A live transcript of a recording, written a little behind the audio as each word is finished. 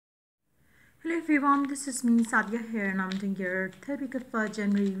everyone, this is me Sadia here, and I'm doing your third week of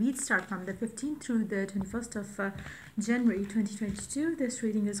January. We start from the 15th through the 21st of January 2022. This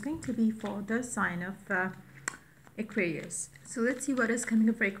reading is going to be for the sign of Aquarius. So let's see what is coming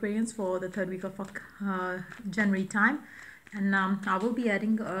up for Aquarians for the third week of January time. And I will be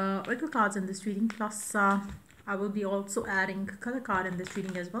adding oracle cards in this reading, plus I will be also adding color card in this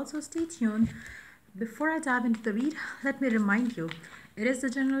reading as well. So stay tuned. Before I dive into the read, let me remind you, it is the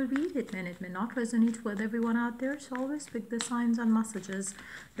general read. It may not resonate with everyone out there, so always pick the signs and messages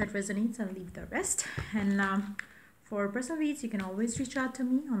that resonates and leave the rest. And for personal reads, you can always reach out to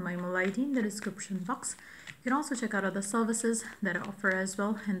me on my email ID in the description box. You can also check out other services that I offer as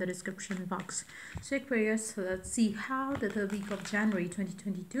well in the description box. So Aquarius, let's see how the third week of January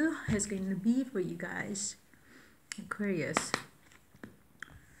 2022 is going to be for you guys. Aquarius.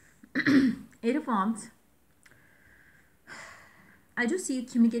 Eight of Wands. I do see you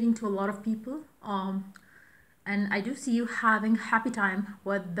communicating to a lot of people, and I do see you having happy time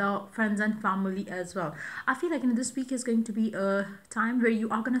with the friends and family as well. I feel like this week is going to be a time where you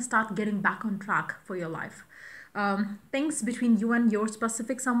are going to start getting back on track for your life. Things between you and your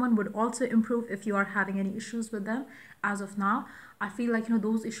specific someone would also improve if you are having any issues with them. As of now, I feel like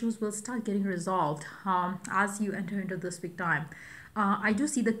those issues will start getting resolved as you enter into this week time. I do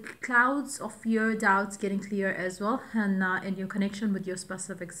see the clouds of fear, doubts getting clear as well, and in your connection with your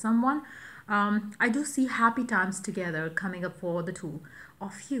specific someone. I do see happy times together coming up for the two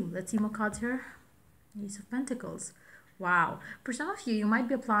of you. Let's see more cards here. Ace of Pentacles. Wow. For some of you, you might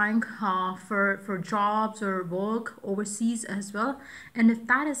be applying for jobs or work overseas as well. And if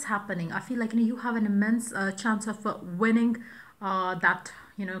that is happening, I feel like you have an immense chance of winning that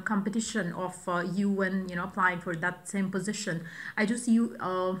competition of you and applying for that same position. I do see you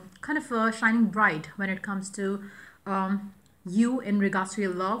kind of shining bright when it comes to you in regards to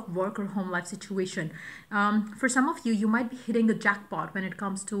your love, work, or home life situation. For some of you, you might be hitting a jackpot when it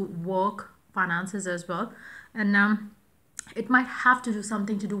comes to work, finances as well, and it might have to do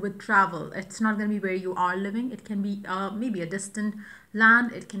something to do with travel. It's not going to be where you are living. It can be maybe a distant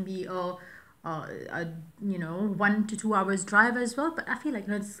land. It can be a 1 to 2 hours drive as well, but I feel like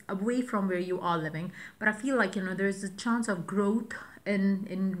it's away from where you are living. But I feel like there's a chance of growth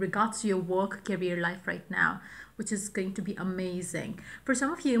in regards to your work, career, life right now, which is going to be amazing. For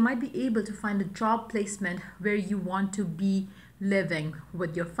some of you, you might be able to find a job placement where you want to be living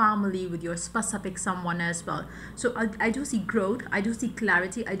with your family, with your specific someone as well. So I do see growth, I do see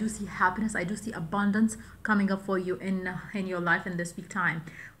clarity, I do see happiness, I do see abundance coming up for you in your life in this week time.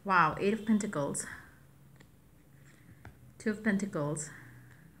 Wow. Eight of Pentacles, Two of Pentacles.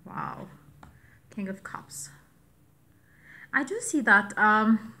 Wow. King of Cups. I do see that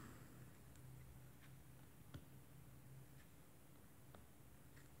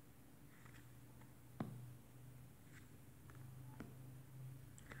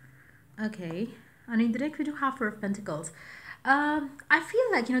okay, and in the deck we do have Four of Pentacles. I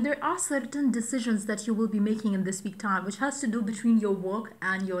feel like there are certain decisions that you will be making in this week time, which has to do between your work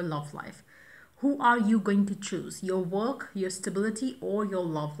and your love life. Who are you going to choose? Your work, your stability, or your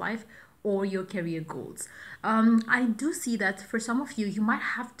love life, or your career goals? I do see that for some of you, you might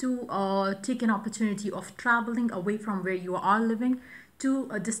have to take an opportunity of traveling away from where you are living to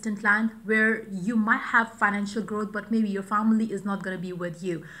a distant land where you might have financial growth, but maybe your family is not going to be with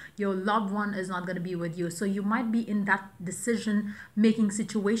you. Your loved one is not going to be with you. So you might be in that decision making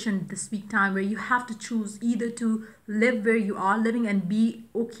situation this week time where you have to choose either to live where you are living and be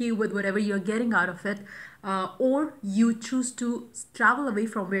okay with whatever you're getting out of it, or you choose to travel away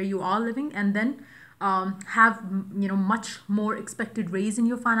from where you are living and then have much more expected raise in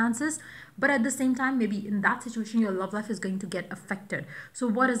your finances, but at the same time maybe in that situation your love life is going to get affected. So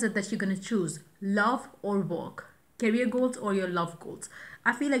what is it that you're going to choose? Love or work? Career goals or your love goals?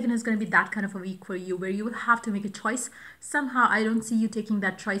 I feel like it's going to be that kind of a week for you where you will have to make a choice. Somehow I don't see you taking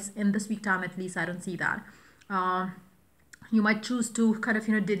that choice in this week time. At least I don't see that. You might choose to kind of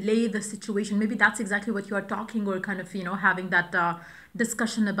delay the situation. Maybe that's exactly what you are talking, or kind of having that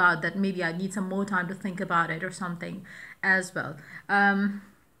discussion about that. Maybe I need some more time to think about it or something as well. But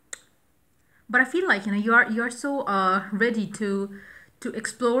I feel like you are so ready to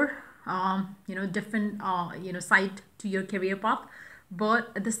explore different side to your career path,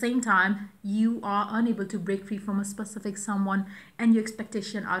 but at the same time you are unable to break free from a specific someone and your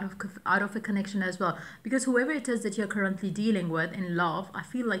expectation out of a connection as well, because whoever it is that you're currently dealing with in love, I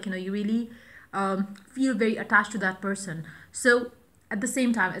feel like you really feel very attached to that person. So at the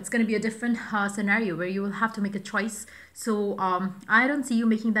same time, it's going to be a different scenario where you will have to make a choice. So I don't see you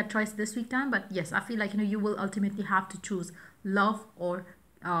making that choice this week time, but yes, I feel like you will ultimately have to choose love or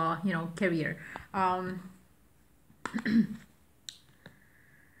career.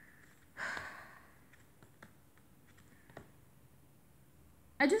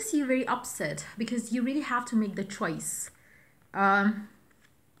 I just see you very upset because you really have to make the choice. Um,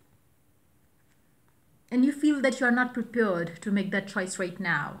 and you feel that you are not prepared to make that choice right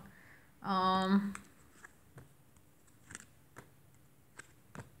now. Um,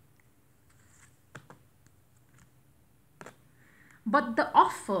 but the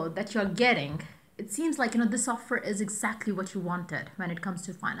offer that you're getting, it seems like this offer is exactly what you wanted when it comes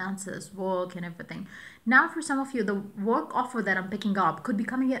to finances, work, and everything. Now for some of you, the work offer that I'm picking up could be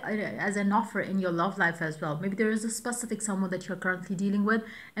coming as an offer in your love life as well. Maybe there is a specific someone that you're currently dealing with,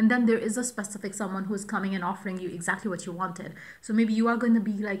 and then there is a specific someone who's coming and offering you exactly what you wanted. So maybe you are going to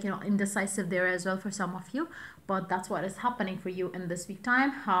be like indecisive there as well for some of you, but that's what is happening for you in this week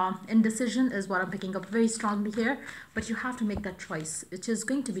time. Indecision is what I'm picking up very strongly here, but you have to make that choice, which is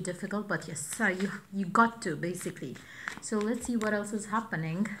going to be difficult, but yes, you got to basically. So let's see what else is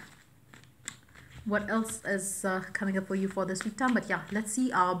happening, what else is coming up for you for this week time. But yeah, let's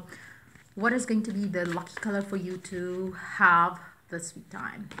see what is going to be the lucky color for you to have this week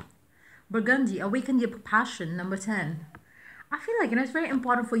time. Burgundy, awaken your passion, number 10. I feel like it's very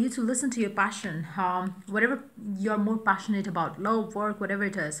important for you to listen to your passion. Whatever you're more passionate about, love, work, whatever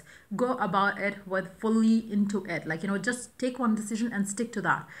it is, go about it with fully into it. Like just take one decision and stick to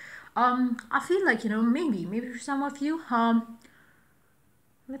that. I feel like maybe for some of you,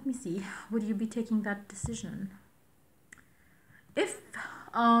 let me see, would you be taking that decision? If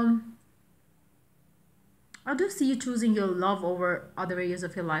I do see you choosing your love over other areas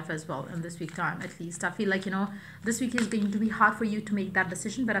of your life as well in this week time, at least. I feel like, this week is going to be hard for you to make that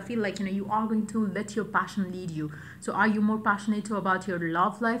decision, but I feel like, you are going to let your passion lead you. So are you more passionate about your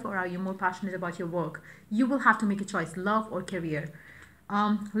love life, or are you more passionate about your work? You will have to make a choice, love or career.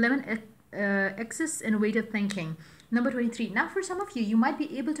 Lemon exists innovative thinking. Number 23. Now for some of you, you might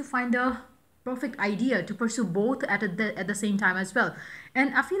be able to find a perfect idea to pursue both at the same time as well.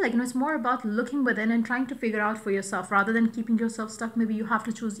 And I feel like it's more about looking within and trying to figure out for yourself rather than keeping yourself stuck. Maybe you have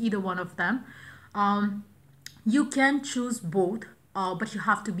to choose either one of them. You can choose both, but you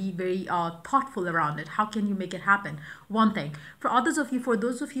have to be very thoughtful around it. How can you make it happen? One thing. For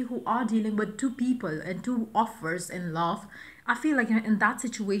those of you who are dealing with two people and two offers in love, I feel like in that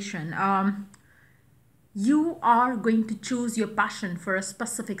situation, you are going to choose your passion for a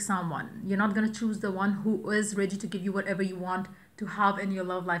specific someone. You're not going to choose the one who is ready to give you whatever you want to have in your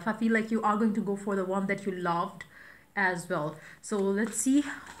love life. I feel like you are going to go for the one that you loved as well. So let's see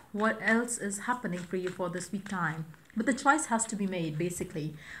what else is happening for you for this week time. But the choice has to be made,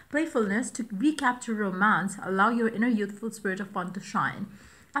 basically. Playfulness to recapture romance, allow your inner youthful spirit of fun to shine.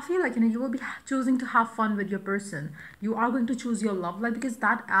 I feel like you will be choosing to have fun with your person. You are going to choose your love life because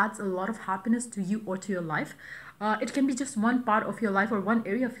that adds a lot of happiness to you or to your life. It can be just one part of your life or one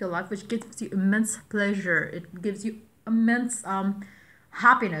area of your life which gives you immense pleasure. It gives you immense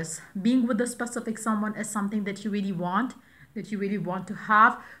happiness. Being with a specific someone is something that you really want, to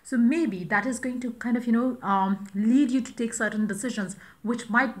have. So maybe that is going to kind of lead you to take certain decisions which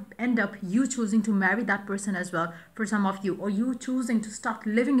might end up you choosing to marry that person as well for some of you, or you choosing to start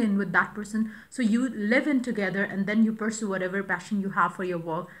living in with that person, so you live in together and then you pursue whatever passion you have for your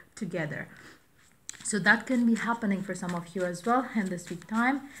work together. So that can be happening for some of you as well in this week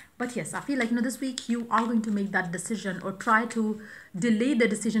time. But yes, I feel like this week you are going to make that decision or try to delay the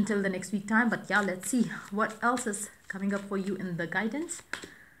decision till the next week time. But yeah, let's see what else is coming up for you in the guidance.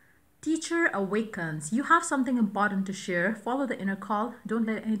 Teacher awakens. You have something important to share. Follow the inner call. Don't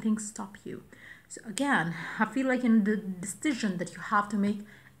let anything stop you. So again, I feel like the decision that you have to make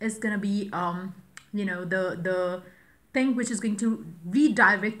is gonna be the thing which is going to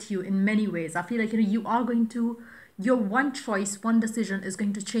redirect you in many ways. I feel like you are going to, your one choice, one decision is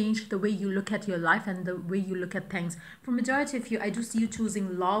going to change the way you look at your life and the way you look at things. For majority of you, I do see you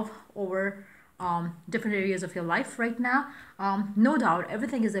choosing love over different areas of your life right now. No doubt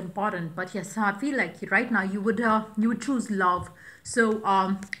everything is important, but yes, I feel like right now you would choose love.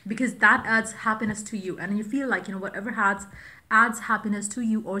 So because that adds happiness to you, and you feel like whatever adds happiness to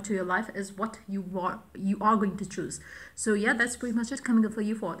you or to your life is what you are going to choose. So yeah, that's pretty much it coming up for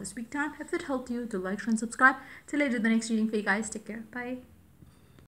you for this week time. If it helped you, do like, share, and subscribe. Till I do the next reading for you guys. Take care. Bye.